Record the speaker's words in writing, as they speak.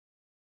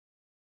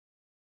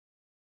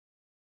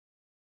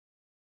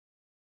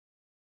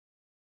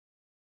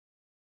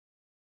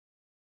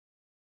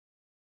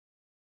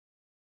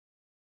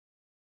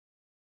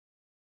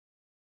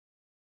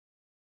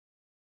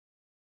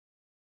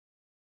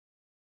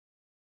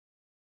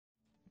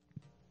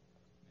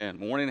And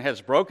morning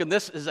has broken.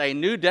 This is a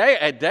new day,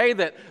 a day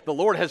that the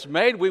Lord has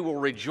made. We will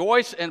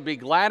rejoice and be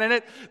glad in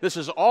it. This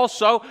is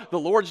also the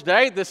Lord's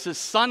Day. This is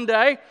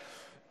Sunday.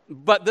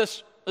 But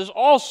this is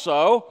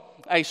also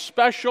a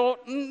special,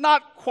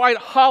 not quite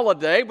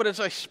holiday, but it's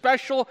a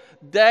special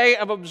day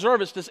of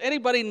observance. Does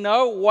anybody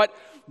know what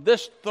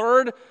this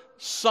third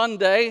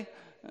Sunday,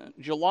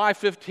 July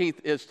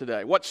 15th, is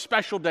today? What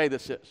special day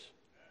this is?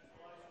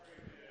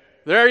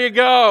 There you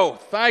go.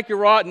 Thank you,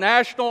 Rod.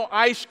 National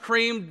Ice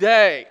Cream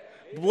Day.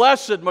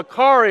 Blessed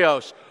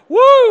Makarios.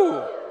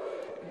 Woo!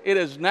 It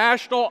is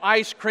National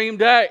Ice Cream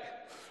Day.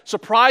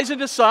 Surprising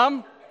to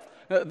some,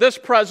 this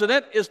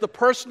president is the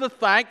person to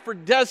thank for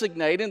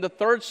designating the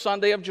third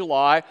Sunday of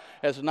July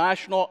as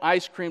National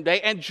Ice Cream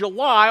Day, and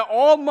July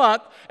all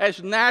month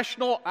as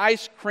National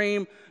Ice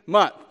Cream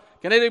Month.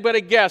 Can anybody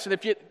guess? And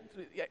if you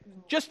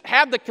just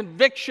have the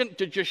conviction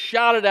to just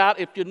shout it out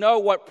if you know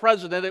what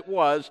president it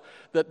was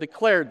that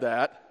declared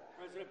that.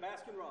 President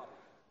Baskin-Robbins.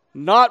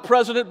 Not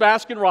President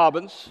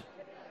Baskin-Robbins.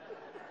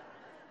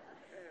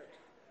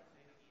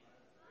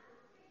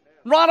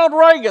 Ronald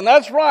Reagan,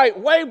 that's right.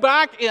 Way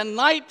back in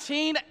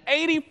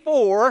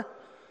 1984,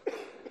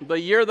 the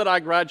year that I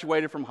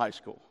graduated from high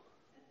school.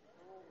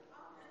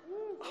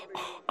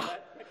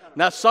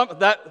 Now,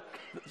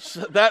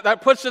 that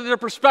puts it into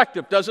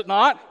perspective, does it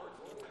not?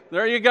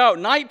 There you go.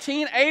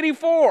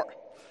 1984,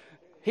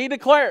 he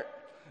declared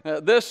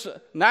this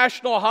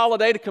national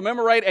holiday to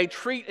commemorate a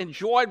treat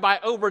enjoyed by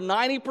over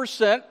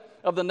 90%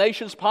 of the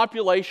nation's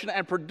population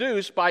and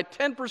produced by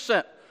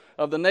 10%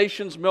 of the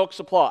nation's milk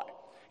supply.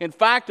 In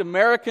fact,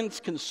 Americans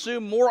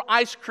consume more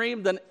ice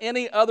cream than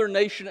any other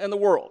nation in the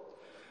world.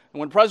 And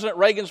when President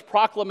Reagan's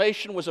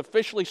proclamation was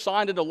officially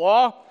signed into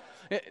law,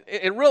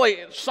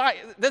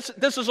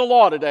 this is a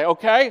law today,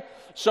 okay?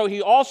 So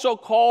he also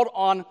called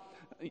on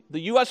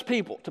the U.S.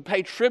 people to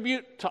pay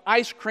tribute to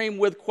ice cream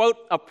with, quote,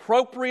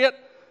 appropriate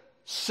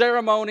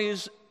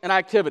ceremonies and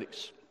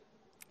activities.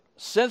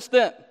 Since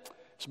then,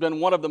 it's been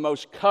one of the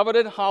most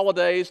coveted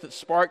holidays that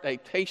sparked a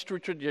tasty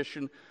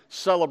tradition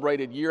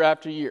celebrated year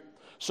after year.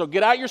 So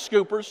get out your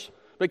scoopers,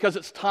 because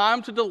it's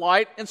time to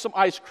delight in some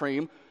ice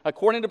cream.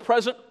 According to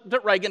President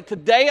Reagan,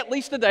 today, at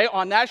least today,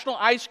 on National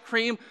Ice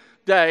Cream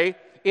Day,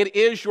 it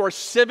is your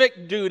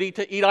civic duty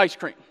to eat ice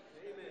cream.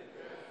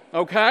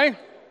 Okay?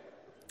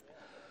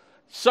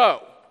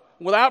 So,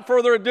 without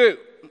further ado,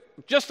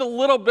 just a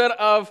little bit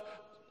of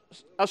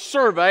a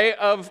survey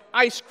of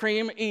ice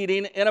cream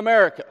eating in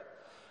America.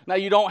 Now,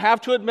 you don't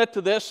have to admit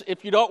to this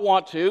if you don't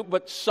want to,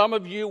 but some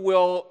of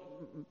you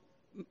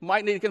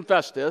might need to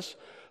confess this.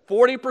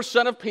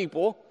 40% of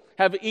people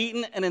have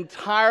eaten an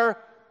entire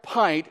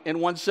pint in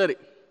one sitting.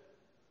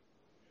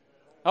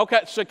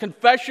 Okay, so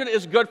confession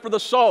is good for the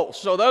soul.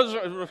 So those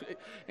are,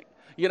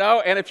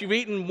 and if you've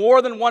eaten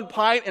more than one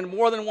pint in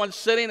more than one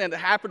sitting and it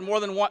happened more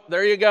than one,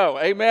 there you go,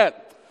 amen.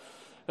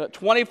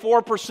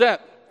 24%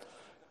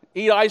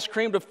 eat ice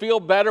cream to feel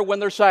better when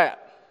they're sad.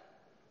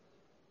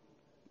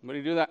 What do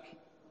you do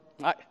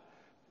that?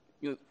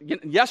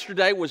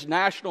 Yesterday was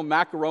National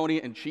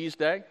Macaroni and Cheese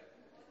Day.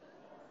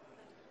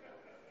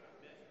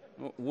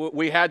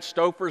 We had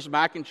Stouffer's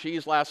mac and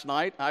cheese last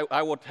night.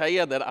 I will tell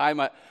you that I'm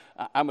a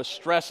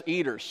stress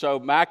eater, so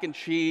mac and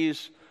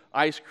cheese,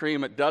 ice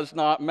cream, it does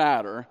not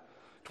matter.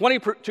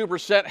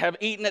 22% have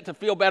eaten it to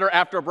feel better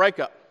after a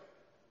breakup.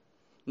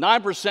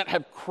 9%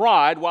 have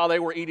cried while they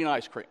were eating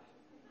ice cream.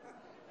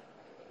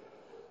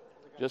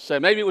 Just say,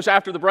 maybe it was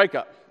after the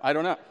breakup. I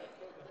don't know.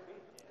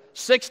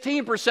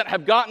 16%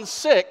 have gotten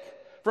sick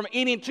from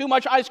eating too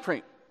much ice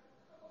cream.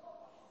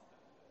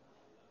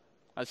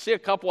 I see a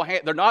couple of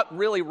hands. They're not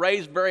really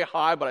raised very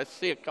high, but I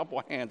see a couple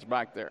of hands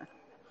back there.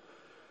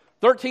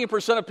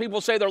 13% of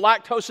people say they're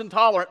lactose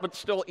intolerant, but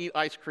still eat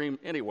ice cream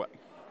anyway.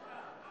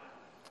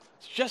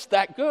 It's just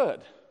that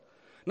good.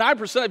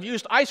 9% have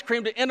used ice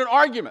cream to end an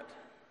argument.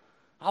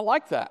 I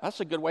like that. That's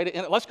a good way to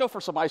end it. Let's go for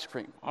some ice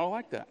cream. I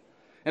like that.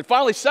 And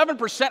finally,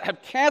 7%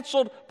 have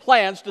canceled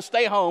plans to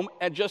stay home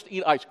and just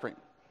eat ice cream.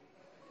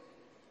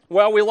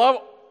 Well, we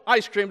love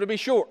ice cream to be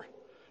sure,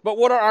 but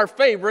what are our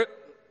favorite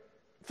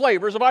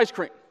flavors of ice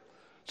cream?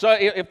 So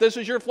if this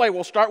is your flavor,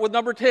 we'll start with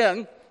number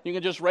 10. You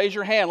can just raise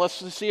your hand. Let's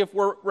see if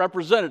we're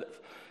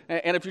representative.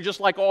 And if you just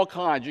like all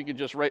kinds, you can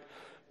just raise.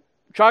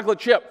 Chocolate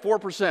chip,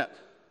 4%.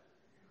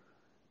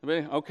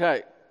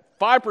 Okay.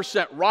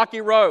 5%,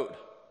 Rocky Road.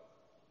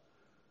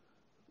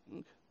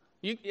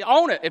 You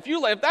own it.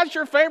 If that's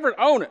your favorite,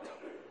 own it.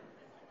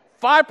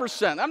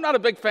 5%. I'm not a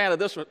big fan of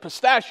this one.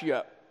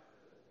 Pistachio.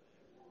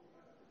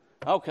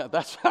 Okay,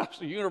 that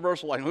sounds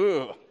universal, like,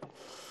 ugh.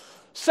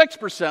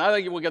 6%, I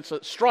think we'll get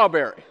to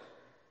strawberry.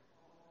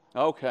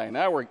 Okay,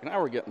 now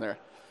we're getting there.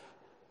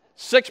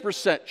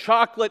 6%,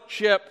 chocolate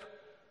chip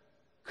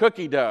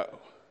cookie dough.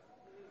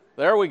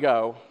 There we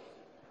go.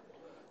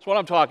 That's what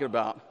I'm talking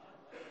about.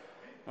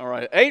 All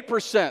right,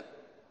 8%,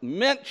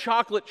 mint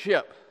chocolate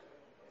chip.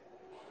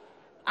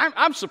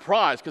 I'm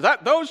surprised, because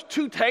those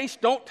two tastes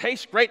don't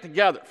taste great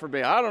together for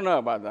me. I don't know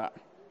about that.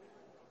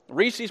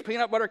 Reese's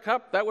peanut butter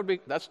cup,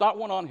 that's not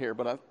one on here,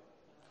 but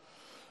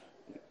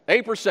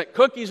 8%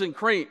 cookies and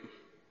cream.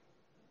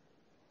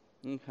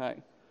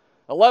 Okay.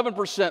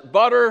 11%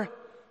 butter,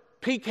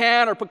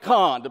 pecan, or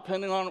pecan,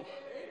 depending on.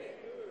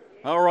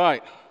 All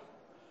right.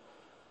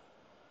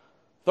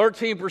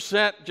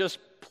 13% just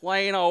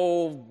plain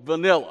old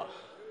vanilla.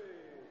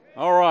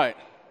 All right.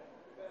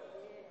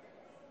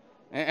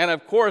 And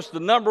of course, the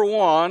number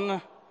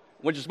one,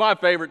 which is my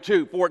favorite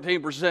too,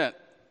 14%,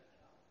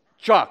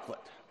 chocolate.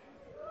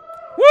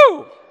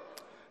 Woo!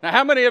 Now,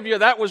 how many of you,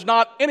 that was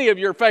not any of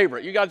your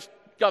favorite? You got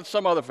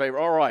some other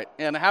favorite. All right.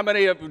 And how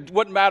many of it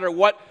wouldn't matter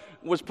what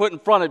was put in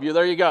front of you?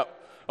 There you go.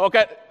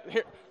 Okay.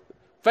 Here,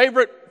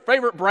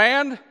 favorite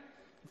brand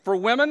for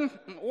women?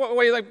 What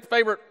do you think?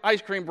 Favorite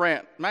ice cream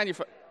brand?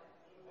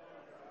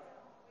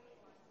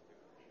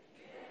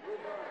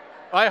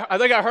 I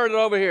think I heard it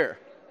over here.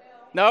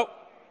 No?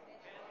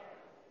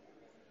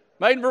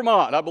 Made in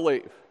Vermont, I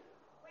believe.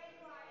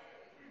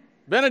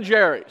 Ben &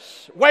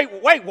 Jerry's.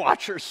 Weight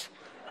Watchers.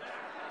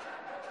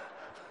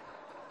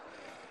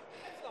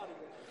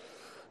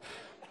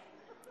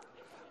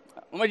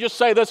 Let me just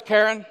say this,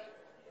 Karen.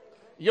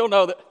 You'll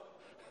know that.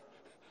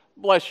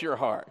 Bless your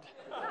heart.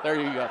 There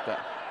you got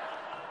that.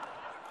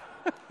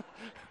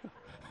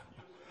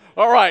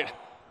 All right.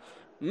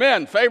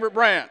 Men, favorite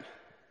brand.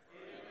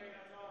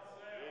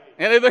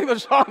 Anything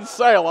that's on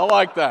sale. I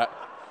like that.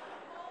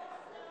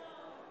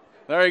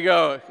 There you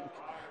go.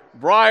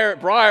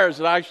 Breyers,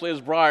 it actually is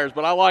Breyers,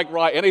 but I like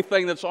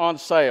anything that's on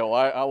sale.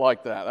 I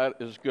like that.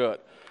 That is good.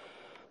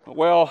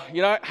 Well,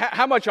 you know,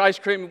 how much ice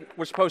cream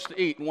we're supposed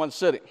to eat in one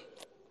sitting?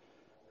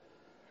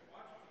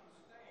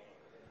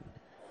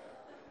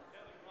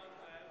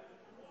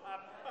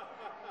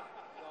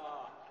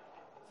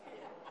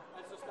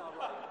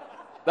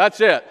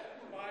 That's it.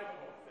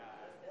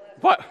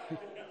 But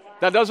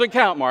that doesn't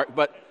count, Mark,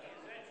 but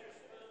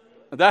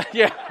that,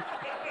 yeah.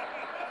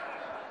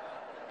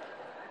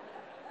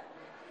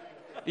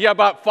 Yeah,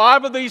 about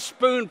 5 of these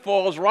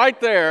spoonfuls right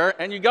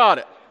there, and you got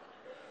it.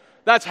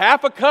 That's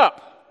half a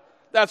cup.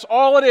 That's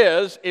all it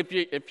is. If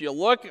you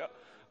look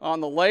on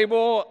the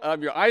label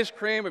of your ice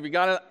cream, if you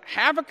got it,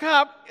 half a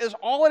cup is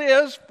all it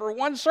is for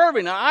one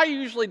serving. Now, I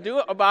usually do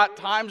it about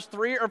times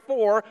 3 or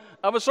 4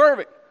 of a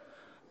serving,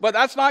 but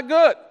that's not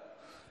good.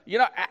 You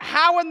know,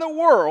 how in the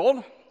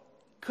world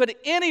could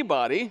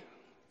anybody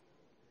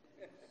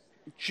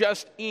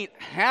just eat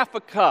half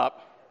a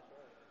cup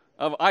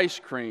of ice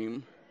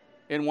cream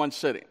in one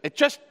sitting?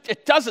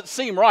 It doesn't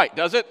seem right,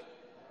 does it?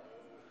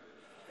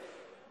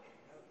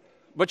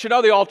 But you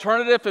know the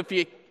alternative, if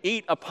you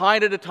eat a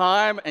pint at a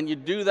time and you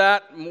do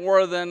that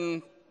more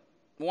than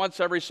once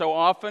every so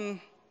often,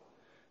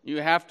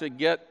 you have to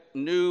get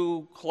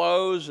new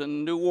clothes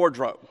and new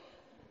wardrobe.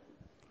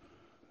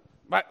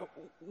 But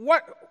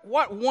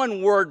what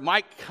one word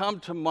might come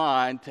to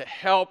mind to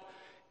help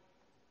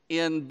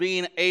in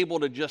being able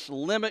to just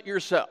limit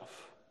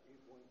yourself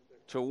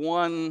to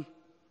one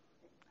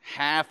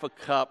half a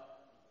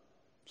cup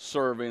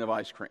serving of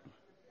ice cream?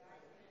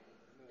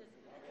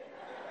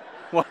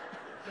 Well,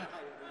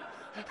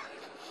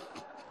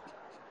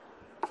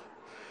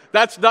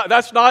 that's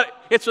not,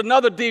 it's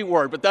another D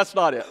word, but that's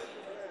not it.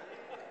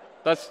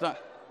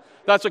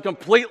 That's a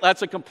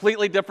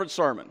completely different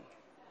sermon.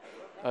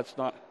 That's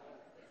not.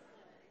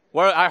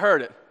 Well, I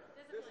heard it.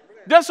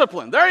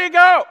 Discipline. There you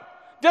go.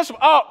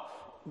 Oh,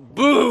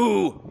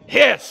 boo,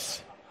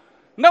 hiss.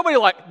 Nobody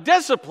likes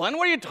discipline.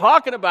 What are you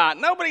talking about?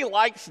 Nobody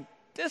likes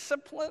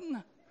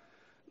discipline.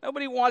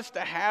 Nobody wants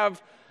to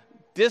have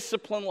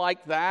discipline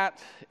like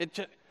that.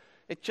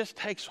 It just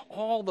takes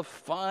all the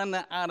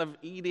fun out of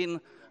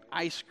eating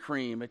ice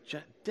cream.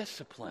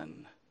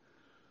 Discipline.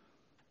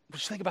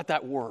 Just think about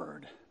that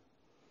word.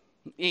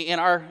 In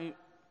our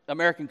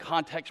American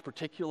context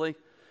particularly,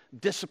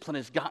 discipline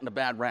has gotten a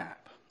bad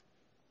rap.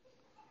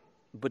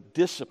 But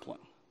discipline,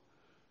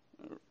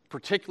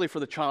 particularly for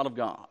the child of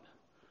God,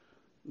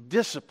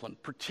 discipline,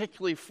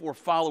 particularly for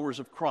followers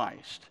of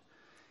Christ,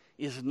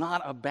 is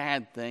not a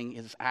bad thing.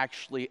 It's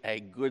actually a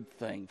good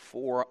thing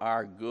for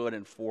our good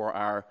and for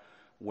our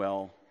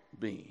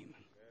well-being.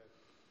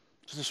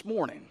 So this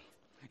morning,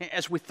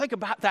 as we think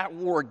about that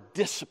word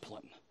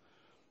discipline,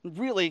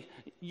 really,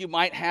 you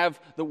might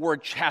have the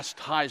word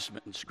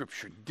chastisement in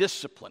Scripture,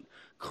 discipline,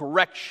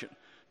 correction,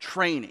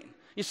 training.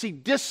 You see,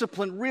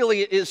 discipline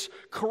really is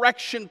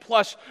correction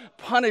plus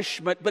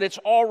punishment, but it's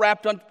all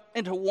wrapped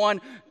into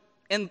one,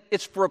 and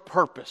it's for a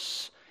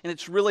purpose. And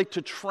it's really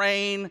to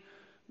train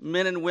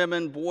men and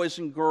women, boys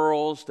and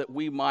girls, that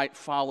we might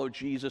follow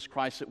Jesus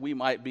Christ, that we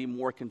might be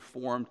more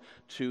conformed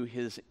to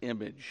His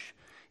image.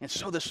 And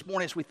so this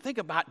morning, as we think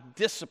about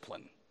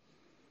discipline,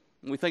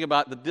 and we think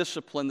about the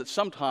discipline that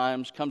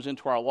sometimes comes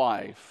into our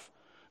life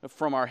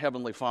from our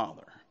Heavenly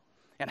Father,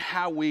 and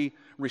how we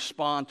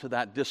respond to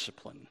that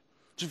discipline.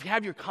 So if you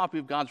have your copy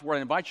of God's Word,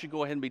 I invite you to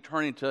go ahead and be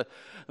turning to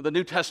the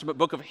New Testament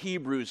book of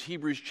Hebrews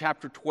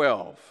chapter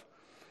 12.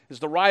 As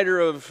the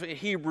writer of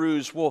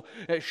Hebrews will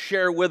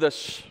share with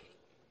us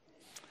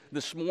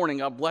this morning,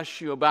 God bless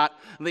you, about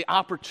the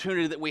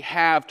opportunity that we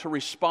have to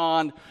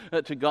respond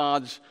to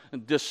God's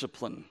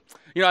discipline.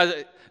 You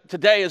know,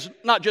 today is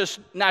not just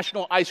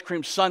National Ice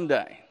Cream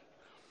Sunday,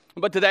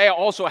 But today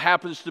also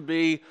happens to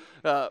be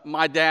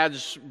my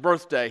dad's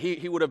birthday.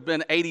 He would have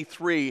been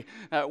 83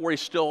 where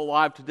he's still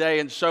alive today.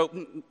 And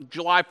so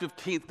July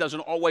 15th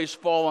doesn't always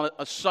fall on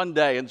a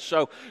Sunday. And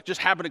so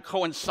just happened to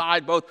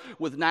coincide both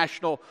with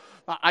National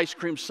Ice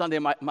Cream Sunday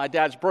and my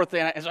dad's birthday.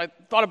 And as I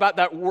thought about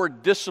that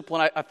word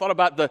discipline, I thought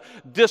about the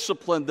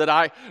discipline that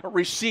I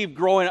received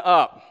growing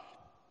up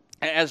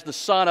as the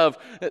son of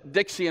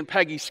Dixie and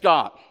Peggy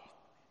Scott.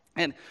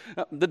 And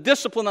the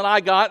discipline that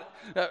I got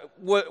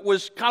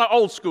was kind of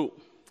old school.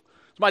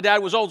 My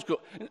dad was old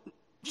school.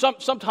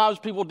 Sometimes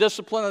people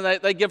discipline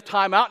and they give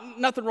time out.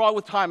 Nothing wrong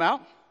with time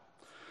out.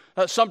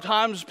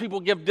 Sometimes people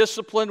give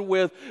discipline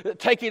with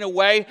taking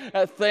away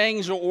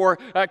things or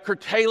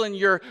curtailing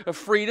your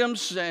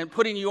freedoms and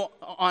putting you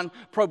on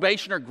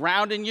probation or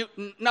grounding you.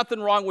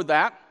 Nothing wrong with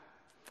that.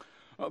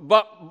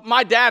 But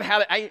my dad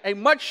had a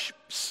much,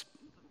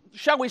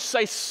 shall we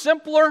say,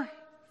 simpler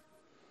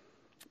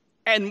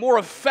and more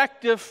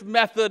effective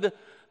method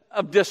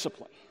of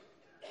discipline.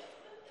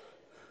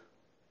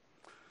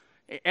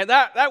 And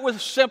that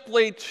was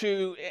simply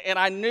to, and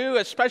I knew,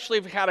 especially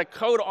if you had a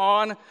coat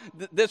on,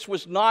 this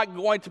was not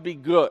going to be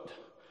good.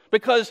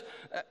 Because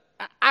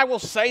I will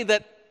say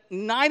that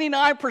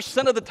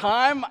 99% of the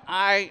time,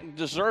 I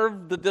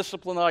deserved the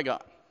discipline that I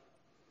got.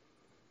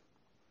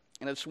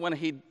 And it's when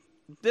he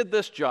did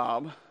this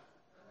job.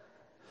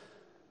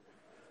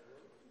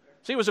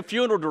 So he was a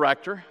funeral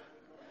director.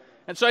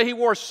 And so he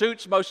wore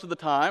suits most of the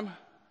time.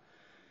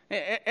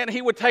 And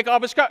he would take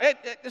off his coat.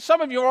 Some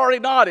of you are already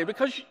nodding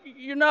because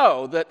you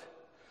know that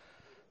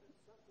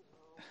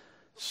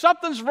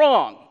something's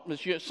wrong,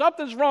 monsieur.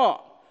 Something's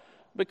wrong.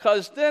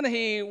 Because then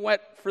he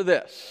went for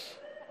this.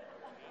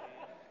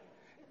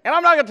 And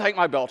I'm not going to take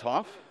my belt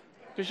off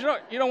because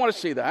you don't want to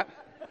see that.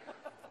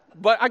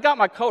 But I got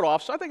my coat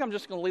off, so I think I'm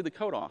just going to leave the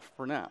coat off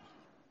for now.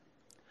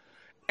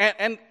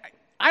 And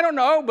I don't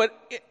know, but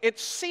it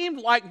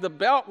seemed like the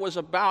belt was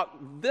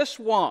about this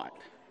wide.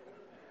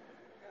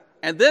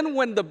 And then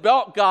when the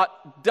belt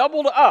got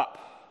doubled up,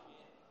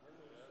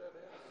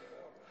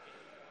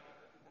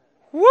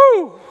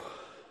 whoo!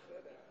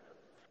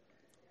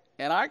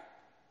 And I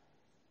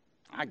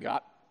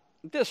got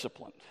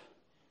disciplined.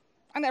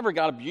 I never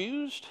got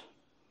abused,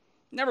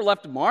 never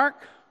left a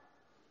mark,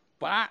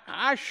 but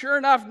I sure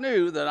enough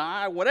knew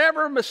that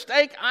whatever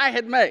mistake I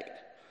had made,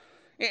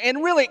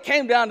 and really it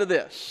came down to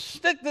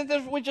this.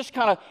 We just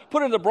kind of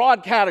put it in a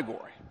broad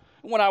category.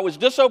 When I was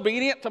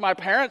disobedient to my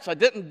parents, I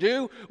didn't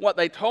do what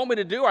they told me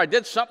to do, or I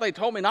did something they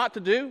told me not to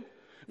do.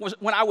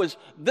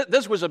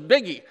 This was a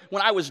biggie.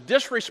 When I was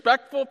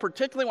disrespectful,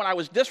 particularly when I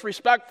was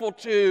disrespectful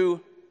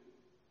to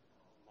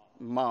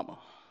Mama.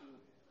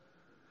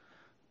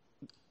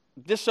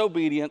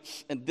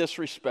 Disobedience and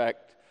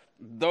disrespect,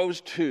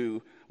 those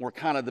two were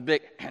kind of the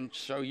big. And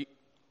so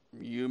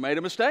you made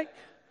a mistake,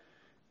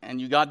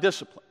 and you got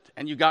disciplined,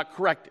 and you got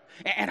corrected.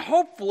 And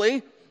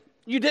hopefully,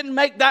 you didn't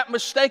make that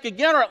mistake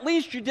again, or at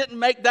least you didn't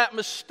make that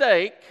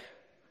mistake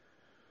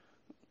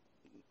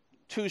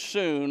too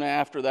soon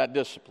after that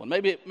discipline.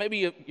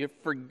 Maybe you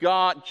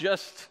forgot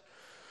just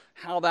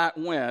how that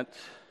went,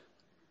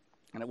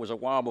 and it was a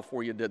while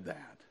before you did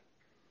that.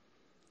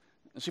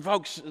 And see,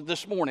 folks,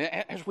 this morning,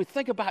 as we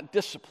think about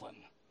discipline,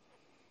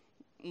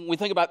 we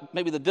think about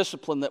maybe the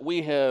discipline that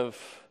we have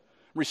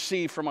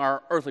received from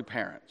our earthly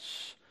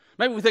parents.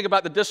 Maybe we think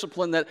about the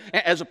discipline that,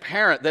 as a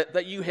parent,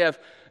 that you have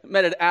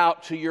meted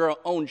out to your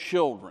own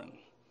children.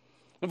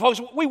 And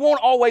folks, we won't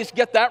always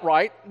get that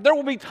right. There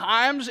will be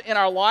times in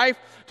our life,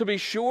 to be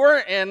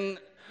sure, and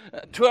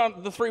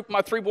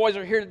my three boys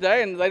are here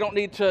today, and they don't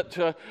need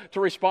to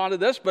respond to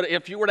this, but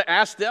if you were to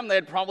ask them,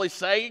 they'd probably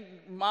say,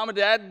 Mom and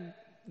Dad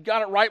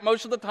got it right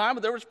most of the time,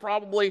 but there was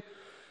probably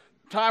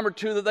a time or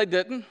two that they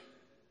didn't.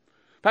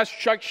 Pastor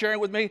Chuck sharing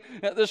with me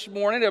this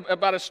morning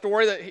about a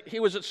story that he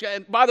was at.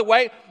 And by the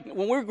way,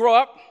 when we grow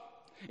up,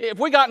 if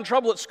we got in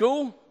trouble at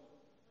school,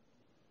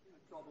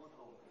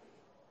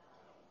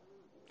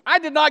 I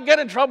did not get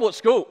in trouble at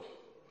school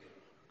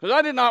because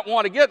I did not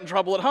want to get in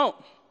trouble at home.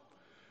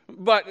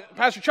 But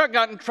Pastor Chuck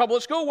got in trouble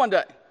at school one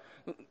day.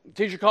 The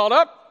teacher called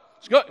up.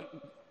 It's good.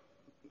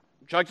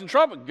 Chuck's in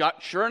trouble.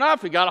 Sure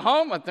enough, he got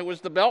home. I think it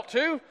was the belt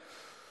too.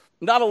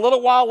 Not a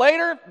little while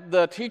later,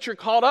 the teacher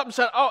called up and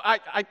said, "Oh,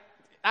 I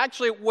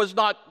actually, it was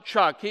not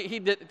Chuck. He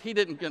didn't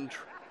get in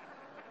trouble."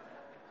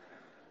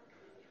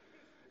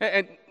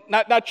 And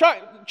now Pastor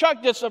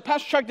Chuck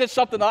did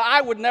something that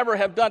I would never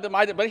have done to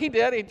my dad, but he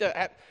did. He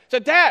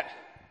said, "Dad,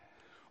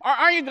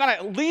 aren't you going to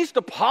at least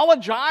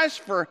apologize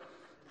for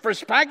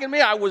spanking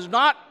me? I was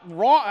not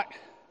wrong."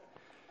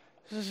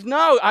 He says,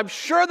 "No, I'm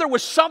sure there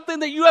was something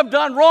that you have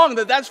done wrong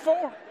that's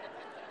for."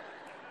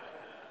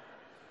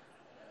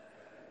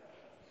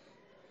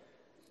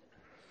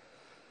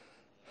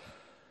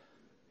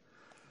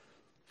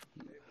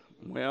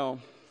 Well,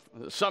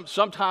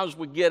 sometimes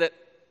we get it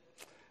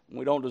and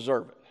we don't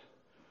deserve it.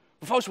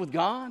 But folks, with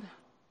God,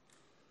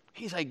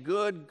 He's a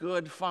good,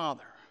 good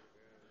Father.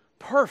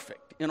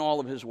 Perfect in all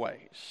of His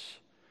ways.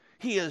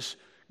 He is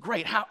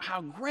great.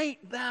 How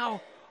great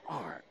Thou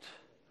art.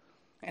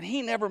 And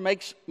he never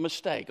makes a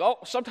mistake. Oh,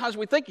 sometimes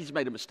we think he's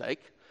made a mistake.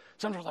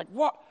 Sometimes we're like,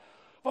 what?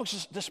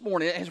 Folks, this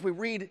morning, as we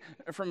read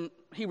from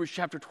Hebrews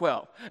chapter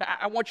 12,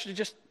 I want you to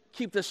just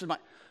keep this in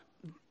mind.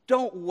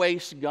 Don't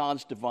waste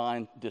God's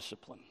divine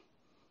discipline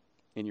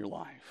in your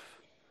life.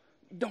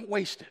 Don't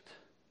waste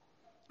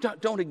it.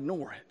 Don't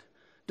ignore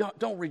it.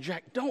 Don't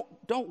reject.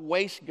 Don't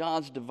waste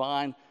God's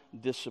divine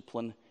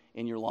discipline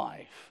in your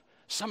life.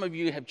 Some of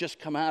you have just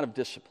come out of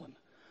discipline.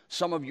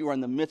 Some of you are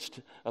in the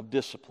midst of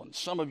discipline.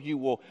 Some of you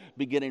will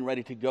be getting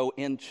ready to go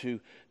into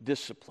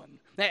discipline.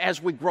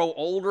 As we grow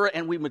older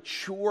and we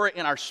mature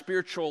in our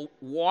spiritual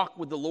walk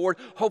with the Lord,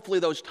 hopefully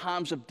those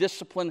times of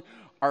discipline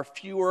are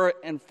fewer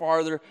and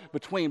farther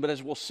between. But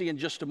as we'll see in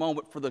just a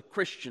moment, for the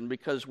Christian,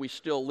 because we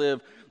still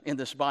live in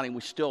this body, and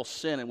we still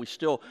sin, and we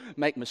still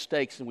make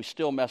mistakes, and we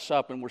still mess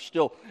up, and we're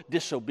still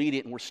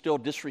disobedient, and we're still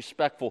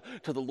disrespectful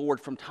to the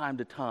Lord from time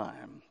to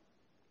time.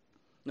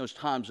 Those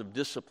times of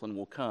discipline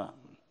will come.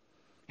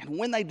 And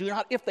when they do,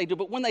 not if they do,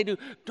 but when they do,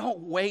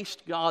 don't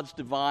waste God's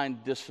divine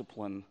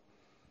discipline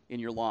in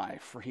your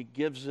life, for he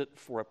gives it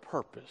for a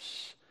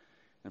purpose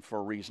and for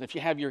a reason. If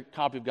you have your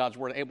copy of God's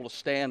Word able to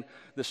stand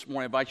this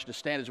morning, I invite you to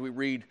stand as we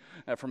read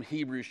from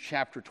Hebrews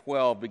chapter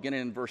 12,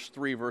 beginning in verse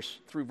 3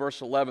 through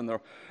verse 11. The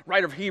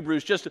writer of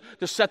Hebrews, just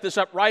to set this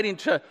up, writing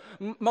to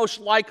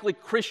most likely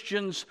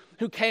Christians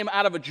who came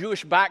out of a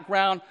Jewish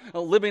background,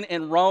 living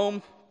in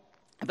Rome.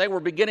 They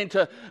were beginning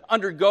to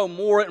undergo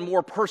more and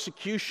more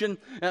persecution.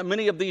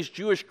 Many of these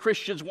Jewish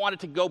Christians wanted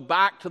to go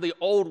back to the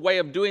old way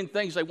of doing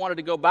things. They wanted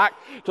to go back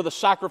to the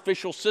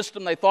sacrificial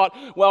system. They thought,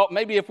 well,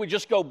 maybe if we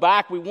just go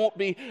back, we won't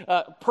be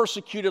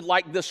persecuted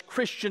like this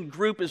Christian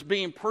group is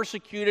being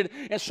persecuted.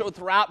 And so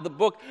throughout the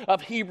book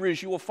of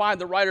Hebrews, you will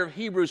find the writer of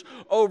Hebrews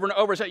over and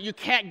over say, you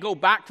can't go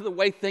back to the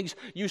way things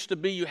used to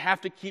be. You have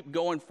to keep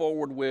going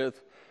forward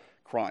with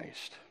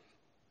Christ.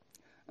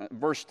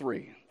 Verse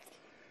 3.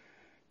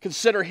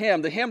 Consider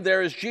him. The him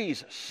there is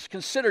Jesus.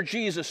 Consider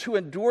Jesus, who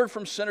endured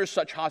from sinners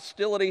such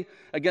hostility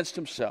against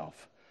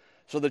himself,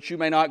 so that you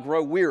may not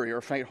grow weary or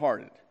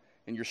faint-hearted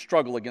in your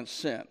struggle against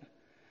sin.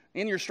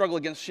 In your struggle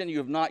against sin, you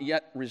have not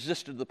yet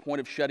resisted to the point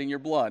of shedding your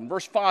blood. In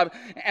verse 5,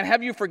 and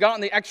have you forgotten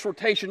the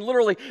exhortation,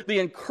 literally the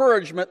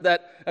encouragement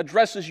that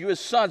addresses you as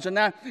sons? And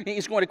now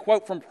he's going to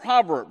quote from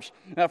Proverbs,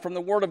 from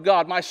the Word of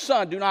God. My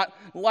son, do not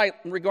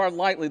regard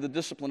lightly the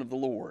discipline of the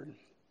Lord,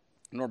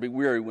 nor be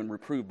weary when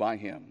reproved by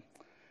him.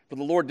 For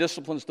the Lord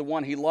disciplines the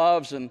one he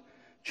loves and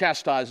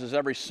chastises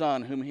every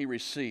son whom he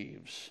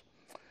receives.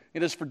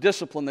 It is for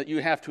discipline that you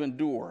have to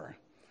endure.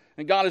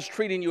 And God is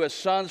treating you as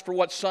sons, for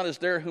what son is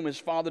there whom his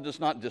father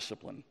does not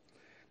discipline?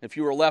 If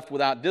you are left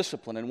without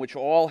discipline, in which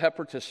all have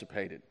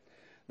participated,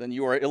 then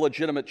you are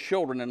illegitimate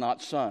children and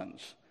not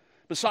sons.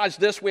 Besides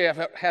this, we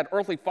have had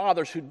earthly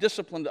fathers who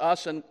disciplined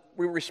us, and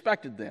we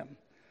respected them.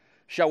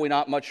 Shall we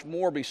not much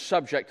more be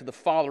subject to the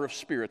Father of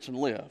spirits and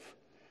live?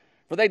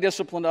 For they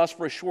disciplined us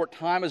for a short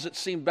time as it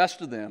seemed best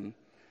to them,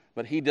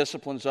 but he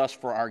disciplines us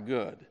for our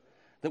good,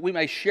 that we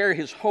may share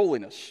his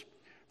holiness.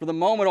 For the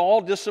moment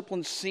all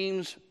discipline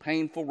seems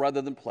painful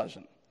rather than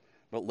pleasant,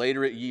 but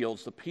later it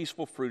yields the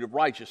peaceful fruit of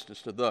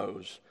righteousness to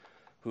those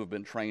who have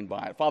been trained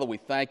by it. Father, we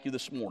thank you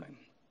this morning,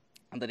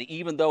 and that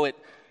even though it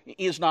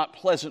is not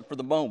pleasant for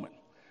the moment,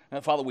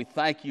 Father, we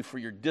thank you for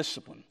your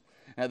discipline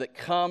that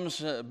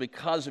comes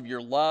because of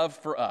your love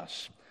for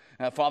us.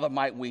 Father,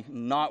 might we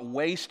not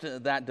waste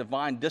that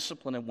divine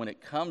discipline when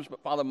it comes,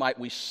 but Father, might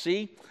we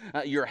see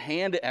your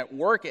hand at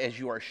work as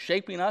you are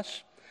shaping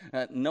us,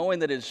 knowing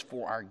that it is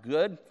for our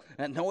good,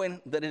 knowing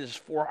that it is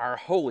for our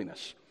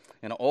holiness,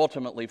 and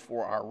ultimately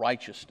for our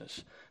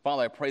righteousness.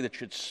 Father, I pray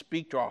that you'd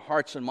speak to our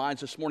hearts and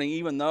minds this morning,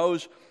 even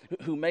those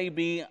who may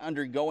be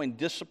undergoing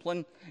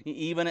discipline,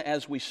 even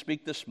as we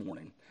speak this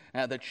morning,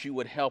 that you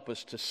would help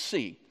us to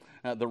see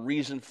the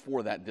reason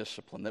for that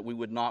discipline, that we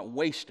would not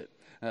waste it,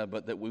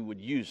 but that we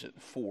would use it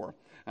for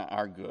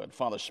our good.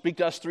 Father, speak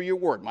to us through your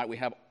word. Might we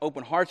have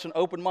open hearts and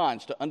open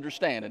minds to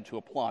understand and to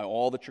apply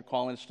all that you're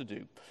calling us to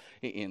do.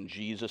 In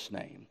Jesus'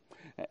 name,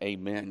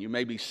 amen. You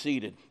may be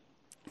seated.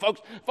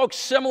 Folks,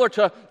 similar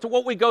to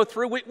what we go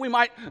through, we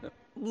might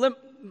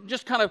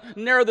just kind of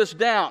narrow this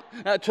down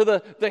to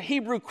the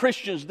Hebrew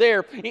Christians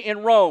there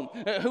in Rome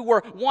who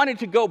were wanting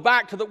to go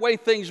back to the way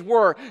things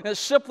were. And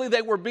simply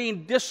they were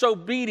being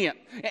disobedient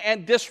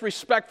and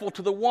disrespectful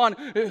to the one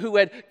who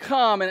had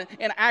come and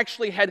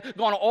actually had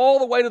gone all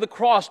the way to the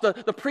cross.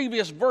 The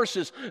previous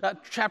verses,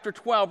 chapter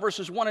 12,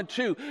 verses 1 and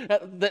 2,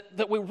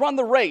 that we run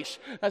the race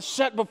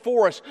set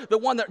before us, the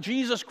one that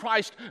Jesus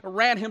Christ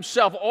ran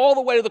himself all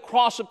the way to the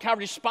cross of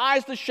Calvary,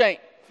 despised the shame,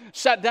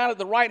 sat down at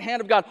the right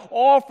hand of God,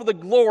 all for the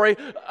glory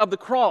of the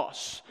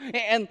cross.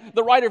 And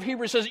the writer of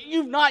Hebrews says,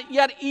 you've not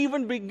yet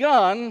even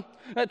begun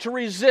to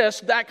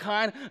resist that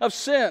kind of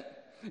sin.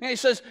 And he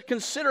says,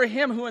 consider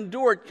him who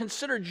endured,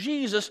 consider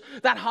Jesus,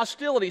 that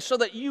hostility, so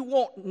that you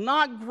won't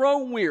not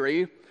grow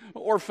weary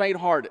or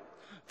faint-hearted.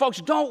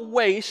 Folks, don't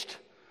waste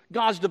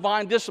God's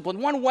divine discipline.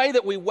 One way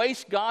that we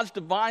waste God's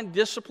divine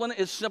discipline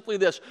is simply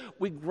this: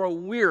 we grow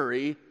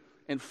weary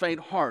and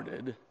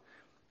faint-hearted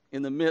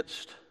in the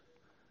midst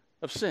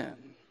of sin.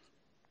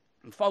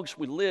 And folks,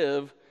 we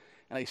live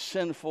in a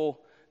sinful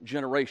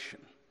generation.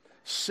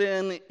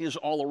 Sin is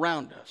all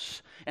around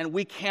us, and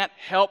we can't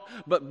help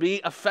but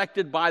be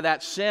affected by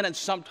that sin, and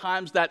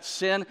sometimes that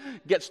sin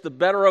gets the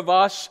better of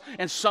us,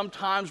 and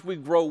sometimes we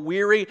grow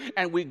weary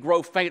and we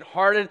grow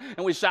faint-hearted,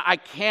 and we say, I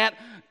can't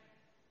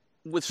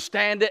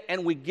withstand it,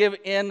 and we give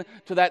in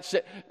to that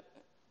sin.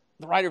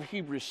 The writer of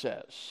Hebrews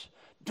says,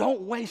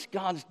 don't waste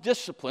God's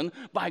discipline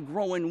by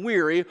growing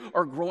weary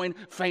or growing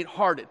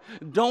faint-hearted.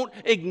 Don't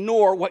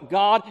ignore what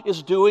God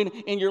is doing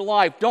in your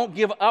life. Don't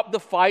give up the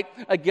fight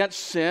against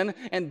sin,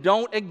 and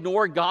don't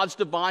ignore God's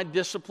divine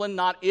discipline,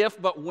 not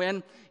if, but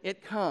when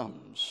it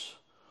comes.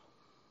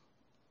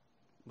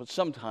 But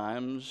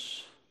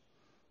sometimes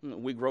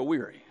we grow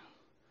weary.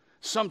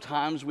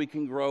 Sometimes we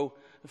can grow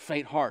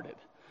faint-hearted.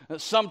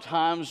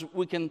 Sometimes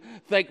we can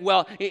think,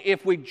 well,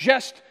 if we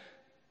just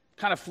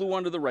kind of flew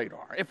under the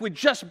radar, if we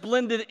just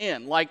blended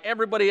in like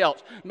everybody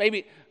else,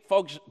 maybe,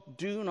 folks,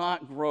 do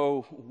not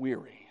grow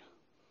weary.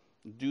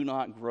 Do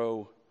not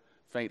grow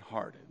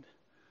faint-hearted.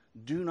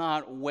 Do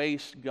not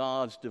waste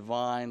God's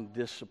divine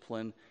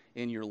discipline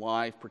in your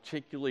life,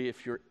 particularly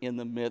if you're in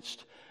the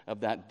midst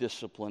of that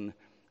discipline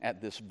at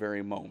this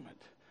very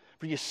moment.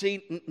 For you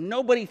see,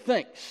 nobody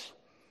thinks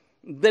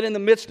that in the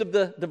midst of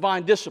the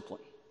divine discipline,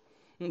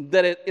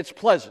 that it's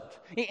pleasant.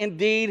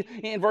 Indeed,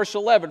 in verse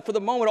 11, for the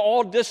moment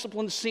all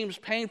discipline seems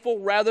painful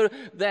rather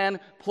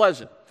than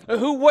pleasant.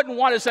 Who wouldn't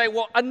want to say,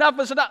 well, enough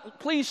is enough,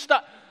 please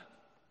stop.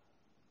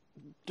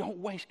 Don't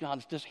waste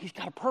God's discipline. He's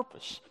got a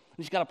purpose.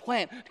 He's got a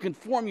plan to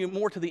conform you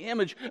more to the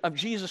image of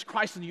Jesus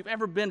Christ than you've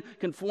ever been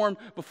conformed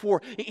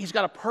before. He's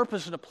got a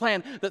purpose and a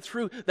plan that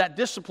through that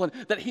discipline,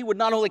 that He would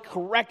not only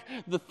correct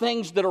the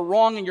things that are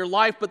wrong in your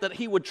life, but that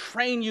He would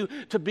train you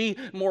to be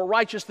more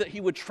righteous, that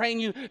He would train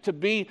you to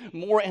be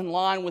more in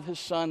line with His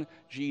Son,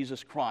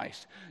 Jesus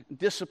Christ.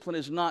 Discipline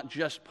is not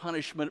just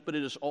punishment, but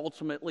it is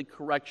ultimately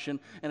correction,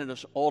 and it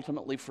is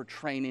ultimately for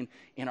training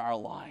in our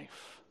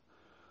life.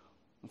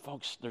 And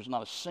folks, there's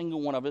not a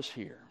single one of us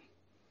here,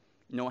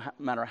 no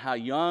matter how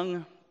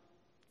young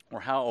or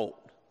how old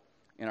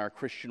in our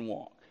Christian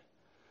walk,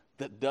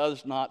 that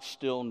does not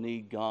still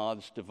need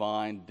God's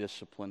divine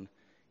discipline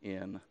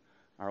in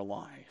our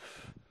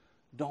life.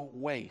 Don't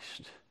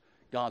waste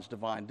God's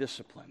divine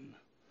discipline.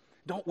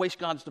 Don't waste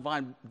God's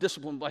divine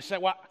discipline by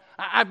saying, well,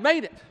 I've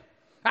made it.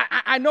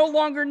 I no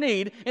longer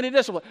need any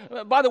discipline.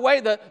 By the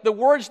way, the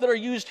words that are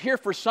used here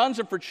for sons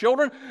and for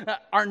children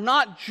are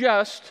not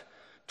just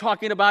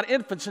talking about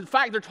infants. In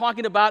fact, they're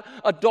talking about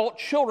adult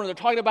children. They're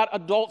talking about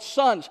adult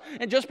sons.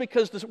 And just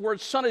because the word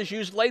son is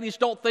used, ladies,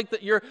 don't think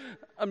that you're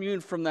immune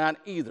from that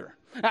either.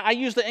 I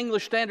used the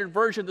English Standard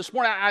Version this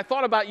morning. I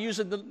thought about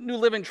using the New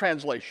Living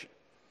Translation.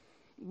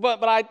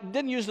 But I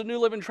didn't use the New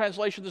Living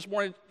Translation this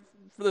morning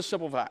for this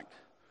simple fact.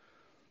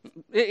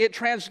 It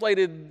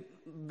translated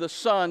the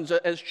sons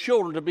as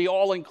children to be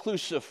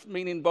all-inclusive,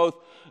 meaning both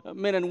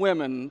men and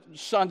women,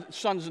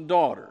 sons and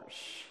daughters.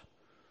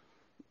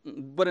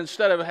 But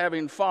instead of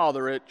having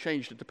father, it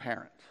changed it to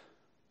parent.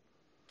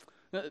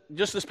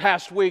 Just this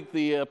past week,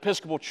 the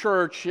Episcopal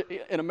Church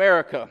in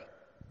America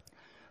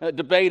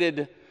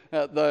debated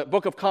the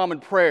Book of Common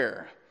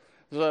Prayer.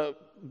 The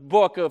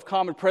Book of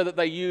Common Prayer that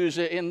they use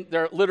in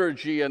their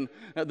liturgy, and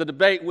the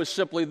debate was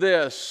simply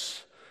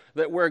this,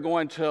 that we're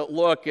going to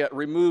look at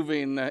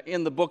removing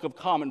in the Book of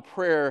Common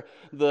Prayer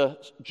the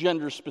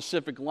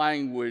gender-specific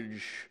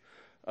language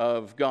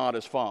of God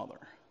as Father.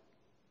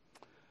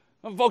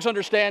 Folks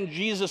understand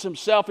Jesus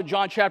Himself in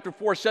John chapter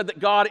 4 said that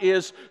God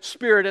is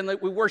spirit and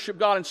that we worship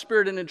God in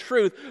spirit and in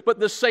truth. But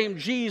this same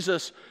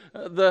Jesus,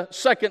 the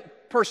second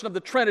person of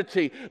the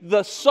Trinity,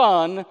 the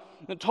Son,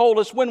 told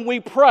us when we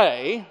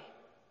pray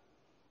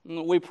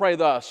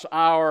thus,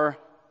 Our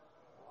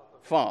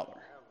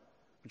Father,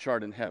 which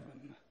art in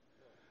heaven.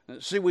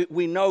 See,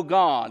 we know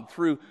God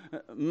through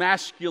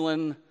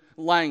masculine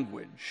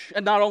language.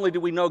 And not only do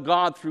we know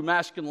God through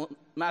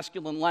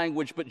masculine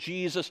language, but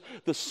Jesus,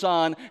 the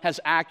Son, has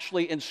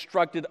actually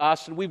instructed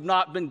us, and we've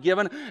not been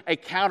given a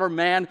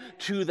counterman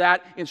to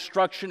that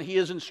instruction. He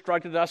has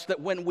instructed us that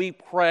when we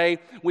pray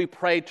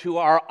to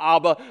our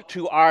Abba,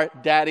 to our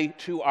Daddy,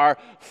 to our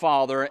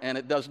Father, and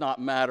it does not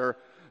matter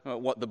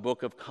what the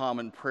Book of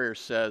Common Prayer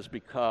says,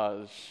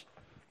 because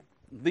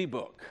the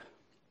book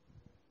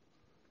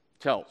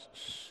tells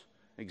us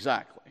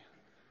exactly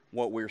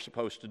what we're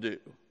supposed to do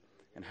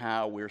and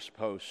how we're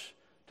supposed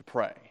to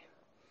pray.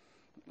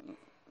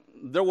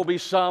 There will be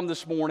some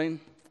this morning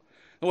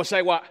that will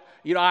say, well,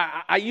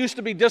 I used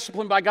to be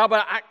disciplined by God,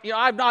 but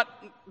I've not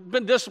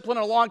been disciplined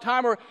in a long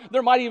time. Or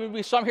there might even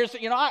be some here that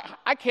say,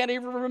 I can't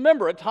even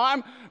remember a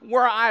time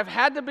where I've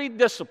had to be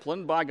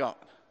disciplined by God.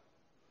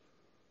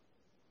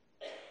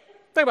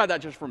 Think about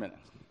that just for a minute.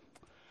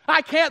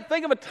 I can't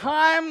think of a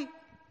time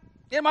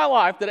in my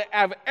life that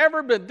I've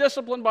ever been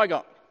disciplined by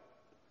God.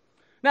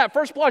 Now, at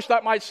first blush,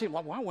 that might seem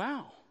like,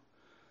 wow,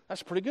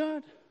 that's pretty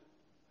good.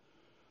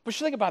 But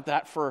you think about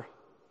that for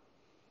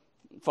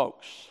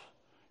folks.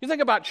 You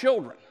think about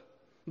children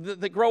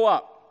that grow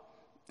up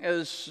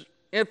as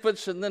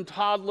infants and then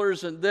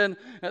toddlers, and then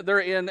they're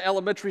in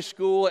elementary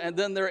school, and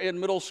then they're in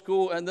middle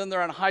school, and then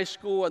they're in high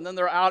school, and then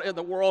they're out in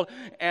the world,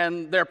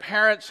 and their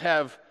parents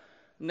have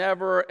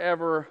never,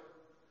 ever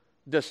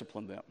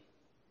disciplined them.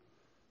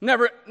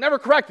 Never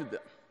corrected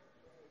them.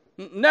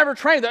 Never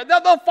trained them.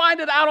 They'll find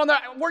it out on their,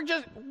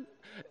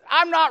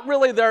 I'm not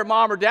really their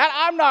mom or dad.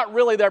 I'm not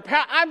really their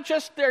parent.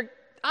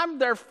 I'm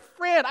their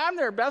friend. I'm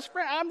their best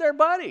friend. I'm their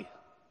buddy.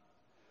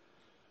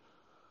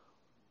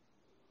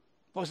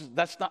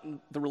 That's not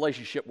the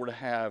relationship we're to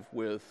have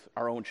with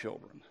our own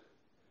children.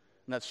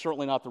 And that's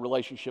certainly not the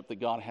relationship that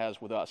God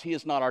has with us. He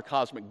is not our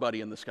cosmic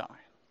buddy in the sky.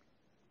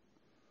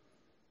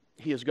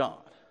 He is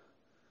God,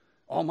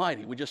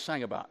 Almighty, we just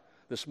sang about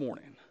this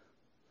morning.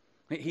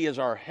 He is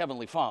our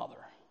Heavenly Father.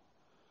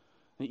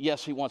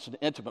 Yes, He wants an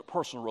intimate,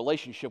 personal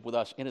relationship with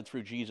us in and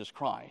through Jesus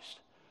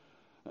Christ.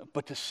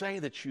 But to say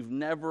that you've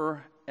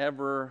never,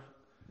 ever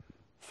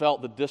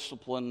felt the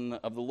discipline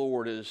of the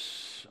Lord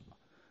is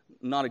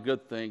not a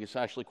good thing. It's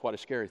actually quite a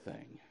scary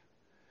thing.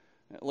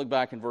 Look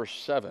back in verse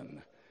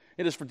 7.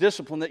 It is for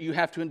discipline that you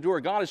have to endure.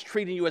 God is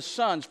treating you as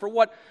sons. For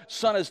what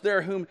son is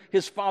there whom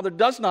his father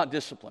does not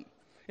discipline?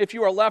 If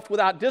you are left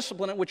without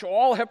discipline, in which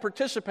all have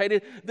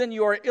participated, then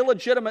you are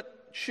illegitimate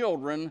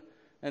children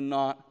and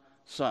not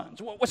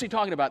sons. What's he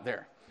talking about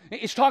there?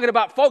 He's talking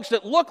about folks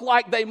that look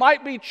like they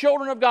might be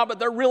children of God, but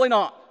they're really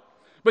not.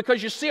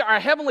 Because you see, our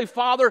Heavenly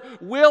Father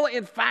will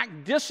in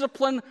fact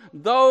discipline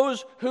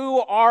those who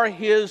are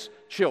His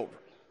children.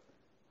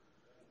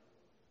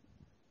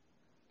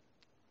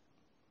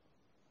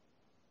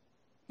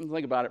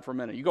 Think about it for a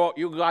minute. You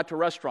go out to a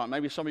restaurant.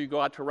 Maybe some of you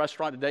go out to a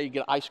restaurant today, you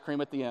get ice cream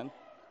at the end.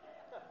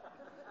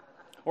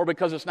 Or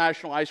because it's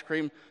National Ice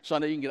Cream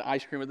Sunday, you can get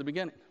ice cream at the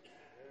beginning.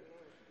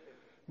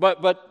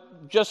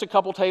 But just a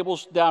couple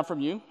tables down from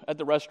you at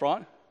the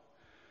restaurant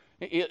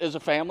is a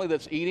family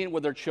that's eating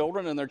with their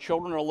children, and their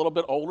children are a little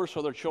bit older,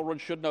 so their children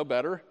should know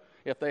better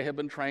if they have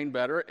been trained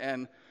better,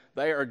 and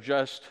they are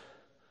just,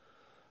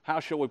 how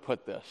shall we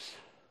put this?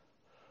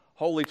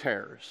 Holy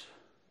terrors.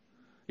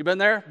 You been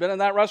there? Been in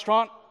that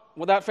restaurant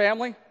with that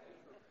family?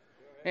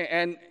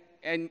 And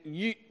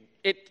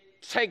it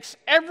takes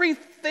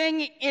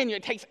everything in you,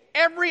 it takes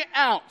every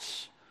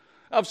ounce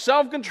of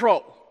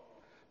self-control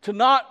to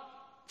not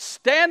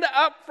stand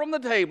up from the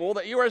table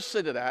that you are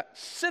seated at.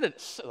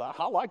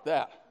 I like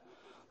that.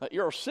 That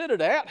you're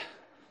seated at.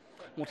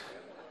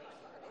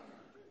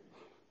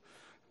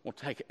 Will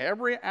take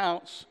every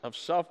ounce of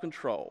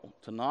self-control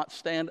to not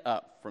stand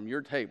up from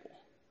your table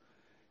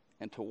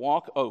and to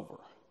walk over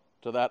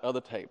to that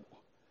other table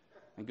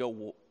and go,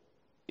 well,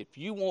 if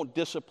you won't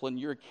discipline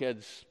your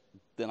kids,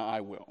 then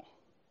I will.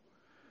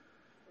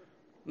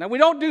 Now, we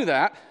don't do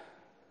that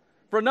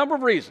for a number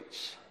of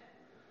reasons.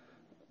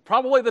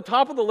 Probably the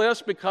top of the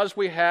list because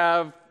we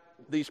have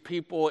these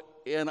people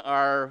in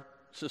our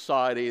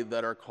society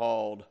that are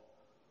called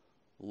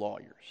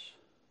lawyers.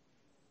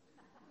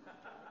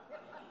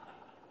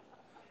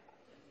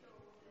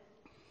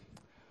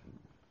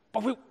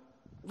 But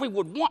we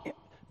would want it.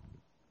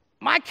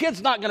 My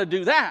kid's not going to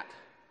do that.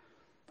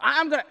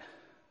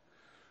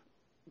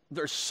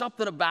 There's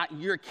something about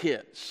your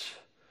kids.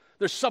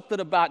 There's something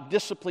about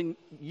disciplining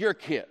your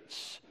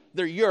kids.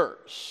 They're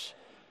yours.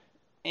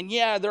 And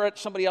yeah, they're at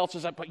somebody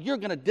else's, but you're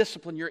going to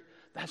discipline your.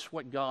 That's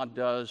what God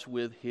does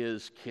with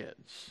His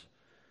kids.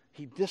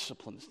 He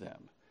disciplines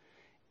them.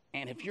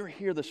 And if you're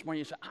here this morning,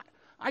 you say,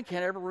 I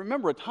can't ever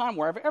remember a time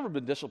where I've ever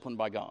been disciplined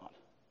by God.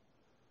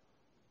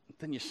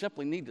 Then you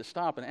simply need to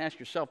stop and ask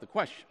yourself the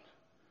question,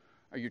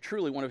 are you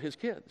truly one of His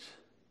kids?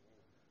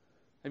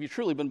 Have you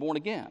truly been born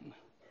again?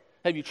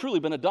 Have you truly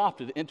been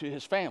adopted into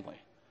His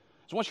family?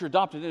 So once you're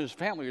adopted into His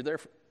family, you're there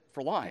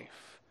for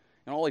life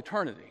and all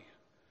eternity.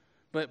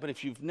 But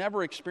if you've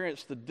never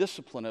experienced the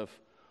discipline of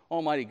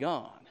Almighty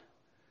God,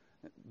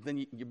 then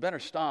you better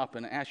stop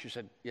and ask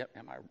yourself,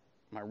 am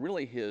I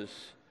really His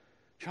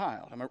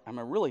child? Am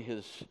I really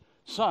His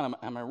son?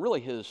 Am I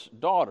really His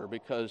daughter?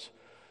 Because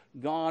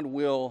God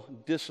will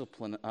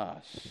discipline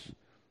us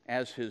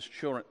as His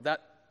children.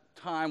 That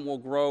time will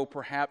grow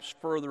perhaps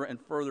further and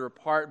further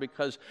apart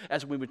because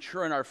as we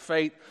mature in our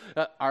faith,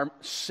 our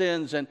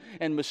sins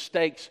and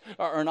mistakes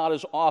are not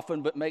as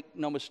often, but make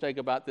no mistake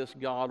about this,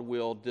 God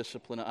will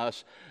discipline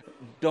us.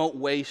 Don't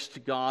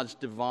waste God's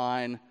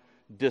divine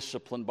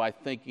discipline by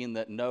thinking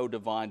that no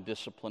divine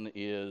discipline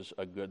is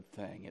a good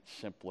thing. It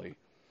simply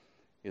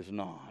is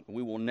not.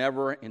 We will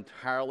never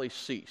entirely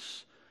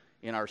cease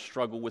in our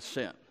struggle with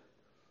sin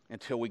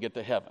until we get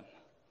to heaven.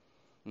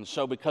 And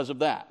so because of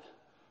that,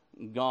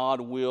 God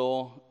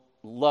will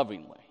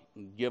lovingly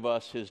give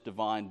us His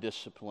divine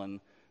discipline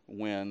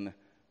when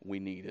we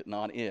need it.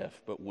 Not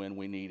if, but when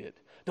we need it.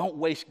 Don't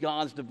waste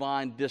God's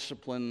divine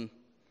discipline,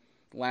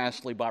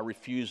 lastly, by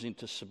refusing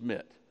to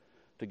submit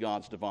to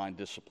God's divine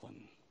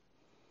discipline.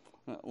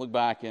 Look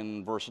back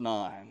in verse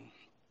 9.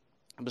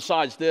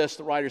 Besides this,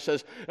 the writer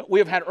says, we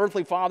have had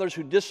earthly fathers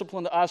who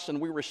disciplined us and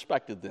we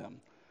respected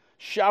them.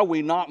 Shall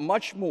we not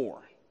much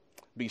more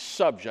be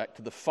subject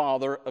to the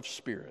Father of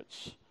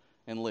spirits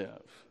and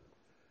live?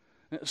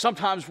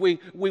 Sometimes we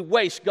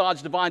waste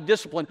God's divine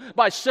discipline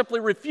by simply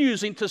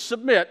refusing to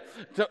submit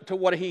to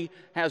what He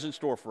has in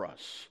store for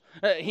us.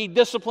 He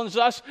disciplines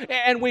us,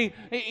 and we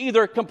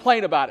either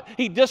complain about it.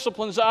 He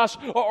disciplines us,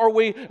 or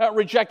we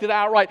reject it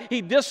outright.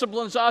 He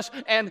disciplines us,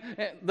 and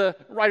the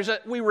writer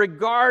said we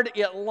regard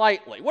it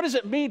lightly. What does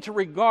it mean to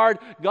regard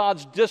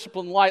God's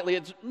discipline lightly?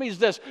 It means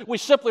this: we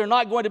simply are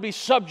not going to be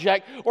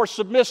subject or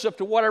submissive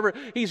to whatever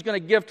He's going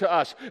to give to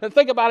us. And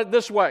think about it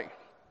this way.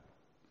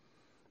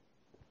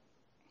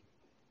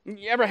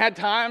 You ever had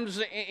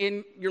times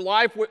in your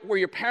life where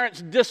your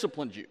parents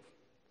disciplined you?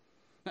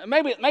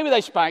 Maybe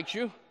they spanked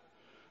you.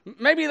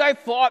 Maybe they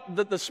thought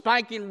that the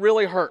spanking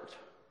really hurt.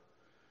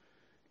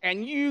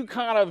 And you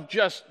kind of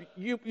just,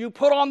 you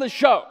put on the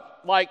show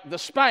like the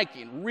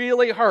spanking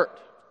really hurt.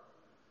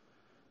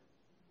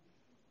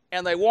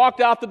 And they walked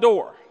out the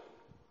door.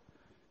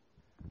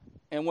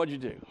 And what'd you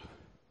do?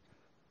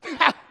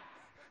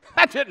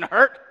 That didn't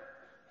hurt.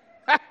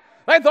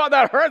 They thought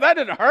that hurt. That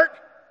didn't hurt.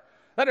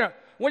 That didn't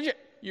hurt.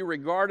 You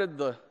regarded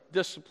the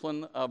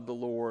discipline of the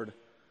Lord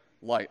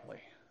lightly.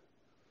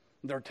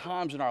 There are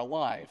times in our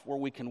life where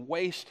we can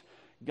waste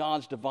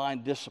God's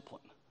divine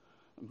discipline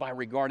by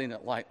regarding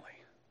it lightly,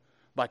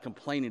 by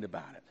complaining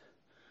about it,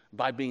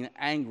 by being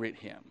angry at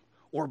Him,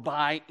 or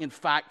by, in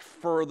fact,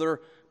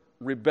 further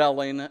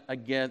rebelling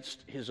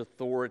against His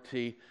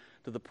authority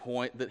to the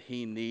point that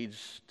He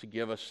needs to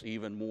give us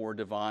even more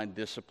divine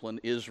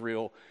discipline.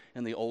 Israel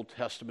in the Old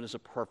Testament is a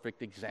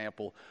perfect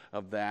example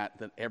of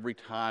that every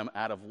time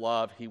out of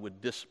love He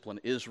would discipline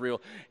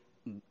Israel.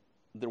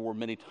 There were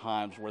many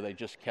times where they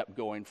just kept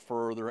going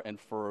further and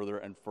further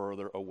and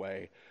further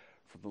away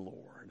from the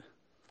Lord.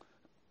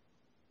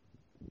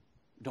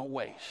 Don't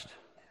waste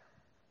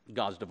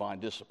God's divine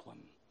discipline.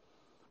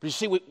 But you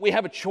see, we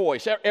have a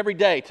choice every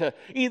day to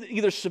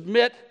either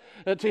submit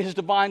to His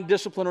divine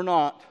discipline or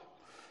not.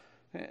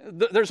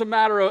 There's a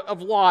matter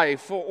of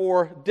life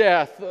or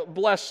death,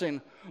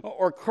 blessing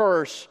or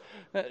curse.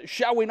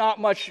 Shall we not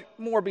much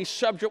more be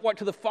subject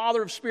to the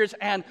Father of spirits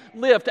and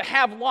live, to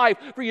have life?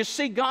 For you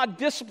see, God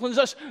disciplines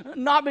us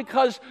not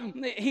because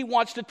He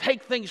wants to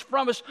take things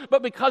from us,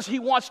 but because He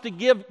wants to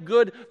give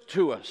good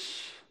to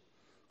us.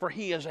 For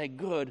He is a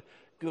good,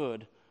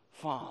 good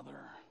Father.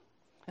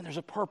 And there's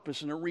a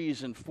purpose and a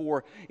reason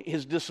for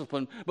His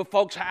discipline. But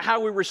folks, how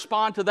we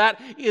respond to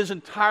that is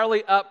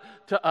entirely up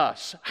to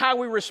us. How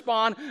we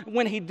respond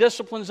when He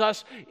disciplines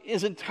us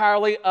is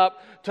entirely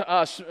up to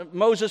us.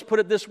 Moses put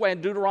it this way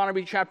in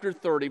Deuteronomy chapter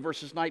 30,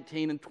 verses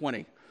 19 and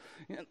 20.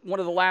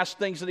 One of the last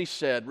things that he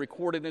said,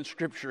 recorded in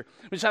Scripture.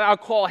 He said, I'll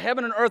call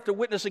heaven and earth to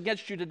witness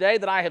against you today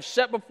that I have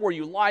set before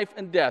you life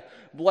and death,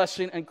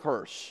 blessing and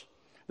curse.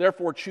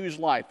 Therefore choose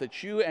life,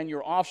 that you and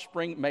your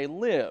offspring may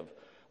live,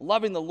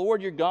 loving the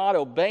Lord your God,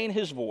 obeying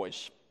His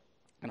voice,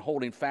 and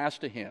holding fast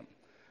to Him.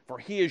 For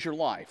He is your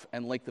life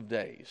and length of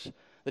days,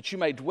 that you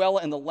may dwell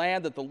in the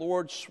land that the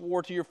Lord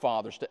swore to your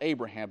fathers, to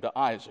Abraham, to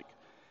Isaac,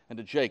 and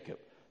to Jacob,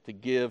 to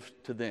give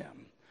to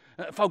them.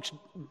 Folks,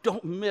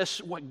 don't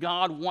miss what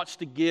God wants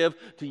to give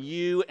to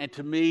you and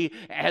to me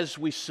as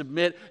we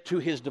submit to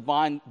His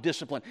divine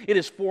discipline. It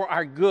is for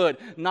our good,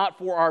 not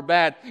for our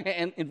bad.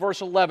 And in verse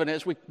 11,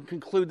 as we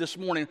conclude this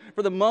morning,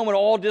 for the moment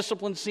all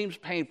discipline seems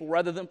painful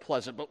rather than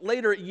pleasant, but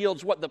later it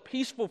yields what? The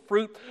peaceful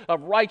fruit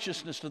of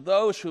righteousness to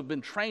those who have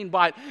been trained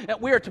by it.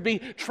 And we are to be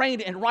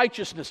trained in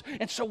righteousness.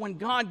 And so when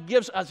God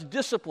gives us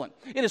discipline,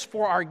 it is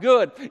for our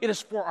good, it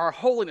is for our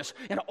holiness,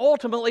 and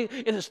ultimately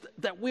it is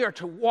that we are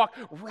to walk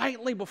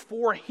rightly before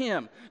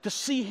Him, to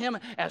see Him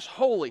as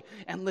holy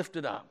and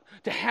lifted up,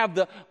 to have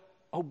the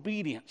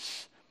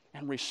obedience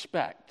and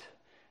respect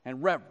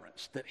and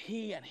reverence that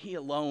He and He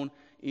alone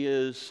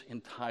is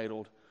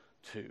entitled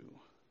to.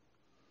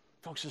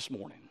 Folks, this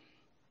morning,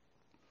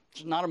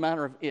 it's not a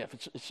matter of if,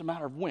 it's a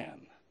matter of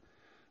when.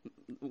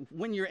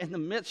 When you're in the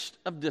midst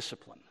of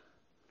discipline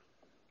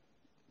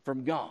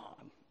from God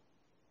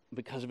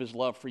because of His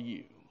love for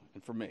you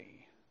and for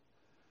me,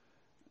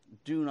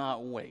 do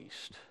not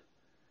waste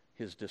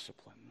His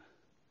discipline.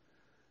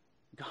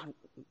 God,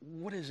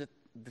 what is it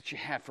that you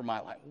have for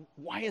my life?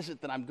 Why is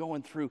it that I'm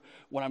going through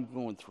what I'm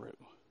going through?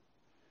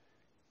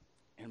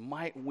 And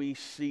might we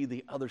see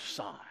the other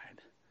side,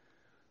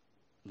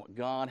 what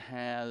God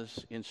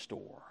has in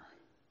store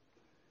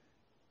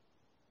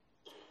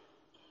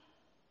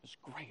is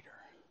greater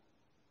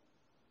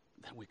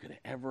than we could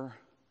ever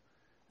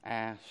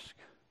ask,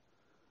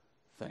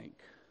 think,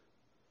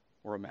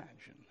 or imagine.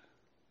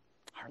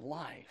 Our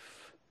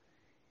life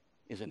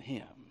is in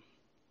Him.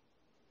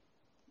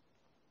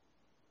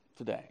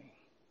 Today,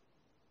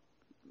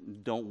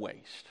 don't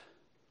waste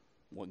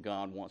what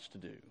God wants to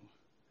do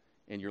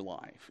in your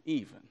life,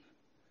 even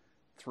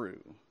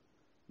through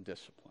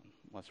discipline.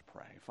 Let's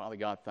pray. Father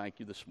God, thank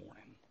you this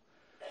morning.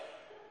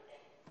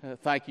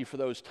 Thank you for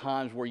those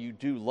times where you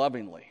do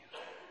lovingly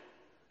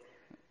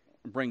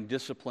bring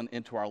discipline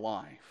into our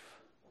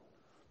life.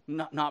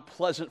 Not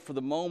pleasant for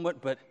the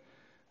moment, but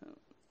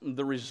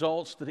the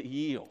results that it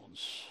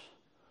yields,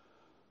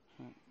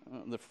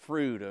 the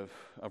fruit of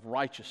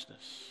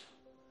righteousness,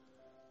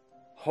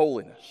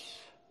 holiness,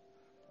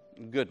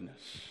 goodness.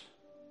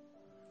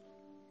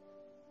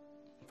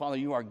 Father,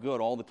 you are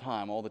good all the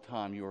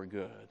time you are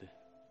good.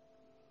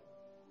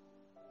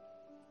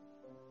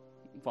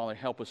 Father,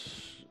 help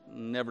us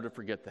never to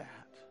forget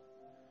that.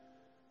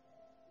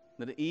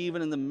 That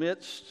even in the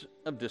midst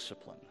of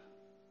discipline,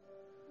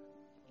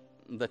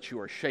 that you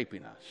are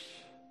shaping us,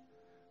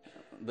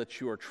 that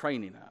you are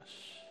training us,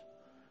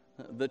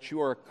 that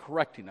you are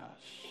correcting us,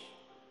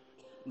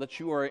 that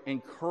you are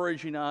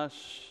encouraging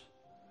us,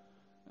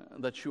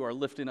 that you are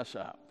lifting us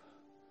up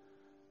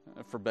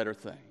for better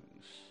things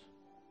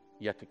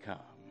yet to come.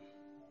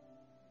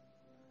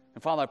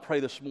 And Father, I pray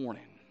this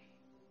morning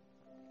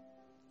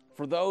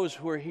for those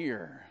who are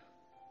here,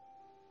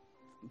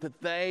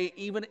 that they,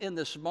 even in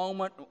this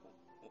moment,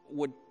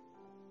 would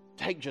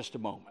take just a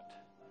moment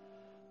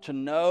to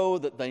know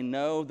that they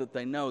know that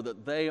they know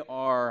that they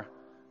are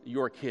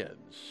your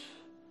kids,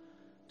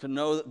 to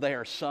know that they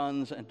are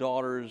sons and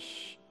daughters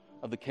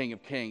of the King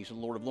of Kings and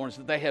Lord of Lords,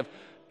 that they have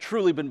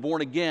truly been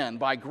born again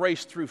by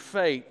grace through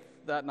faith,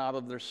 that not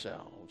of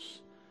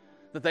themselves,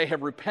 that they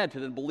have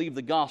repented and believed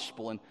the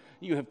gospel, and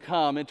you have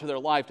come into their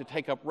life to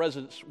take up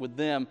residence with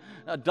them,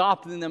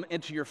 adopting them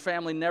into your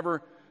family,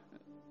 never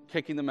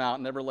kicking them out,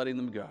 never letting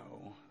them go.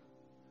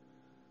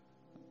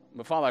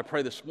 But Father, I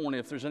pray this morning,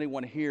 if there's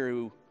anyone here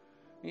who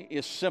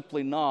is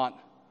simply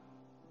not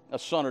a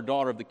son or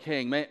daughter of the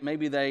King,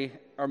 maybe they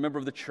are a member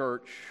of the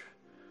church,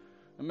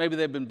 maybe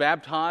they've been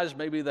baptized,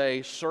 maybe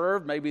they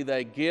serve, maybe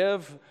they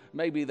give,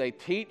 maybe they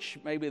teach,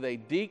 maybe they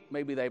deacon,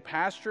 maybe they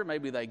pastor,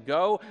 maybe they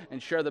go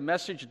and share the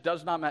message. It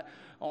does not matter.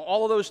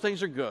 All of those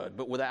things are good,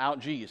 but without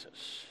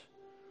Jesus,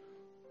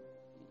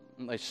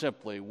 they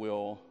simply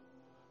will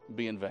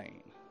be in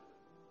vain.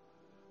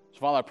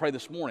 So Father, I pray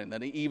this morning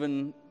that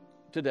even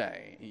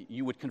today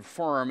you would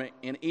confirm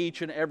in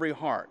each and every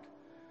heart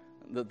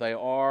that they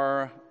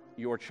are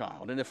your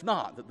child, and if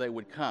not, that they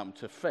would come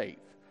to faith,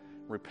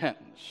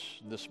 repentance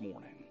this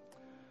morning.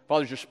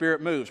 Father, as your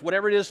Spirit moves,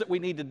 whatever it is that we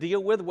need to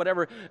deal with,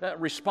 whatever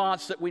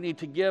response that we need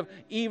to give,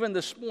 even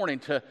this morning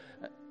to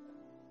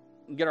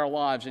get our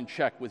lives in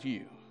check with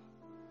you.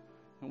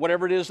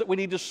 Whatever it is that we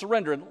need to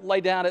surrender and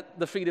lay down at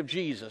the feet of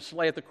Jesus,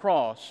 lay at the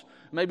cross.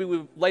 Maybe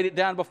we've laid it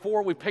down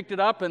before, we picked it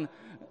up, and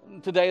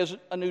today is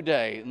a new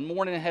day. The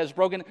morning has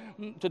broken.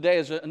 Today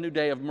is a new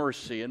day of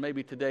mercy, and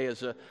maybe today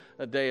is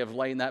a day of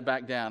laying that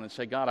back down and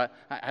say, God,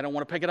 I don't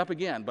want to pick it up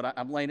again, but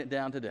I'm laying it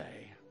down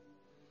today.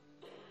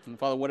 And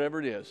Father,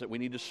 whatever it is that we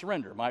need to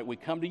surrender, might we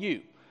come to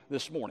you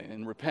this morning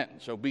in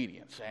repentance,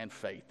 obedience, and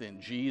faith.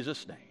 In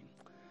Jesus' name,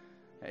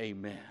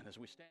 amen. As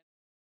we stand.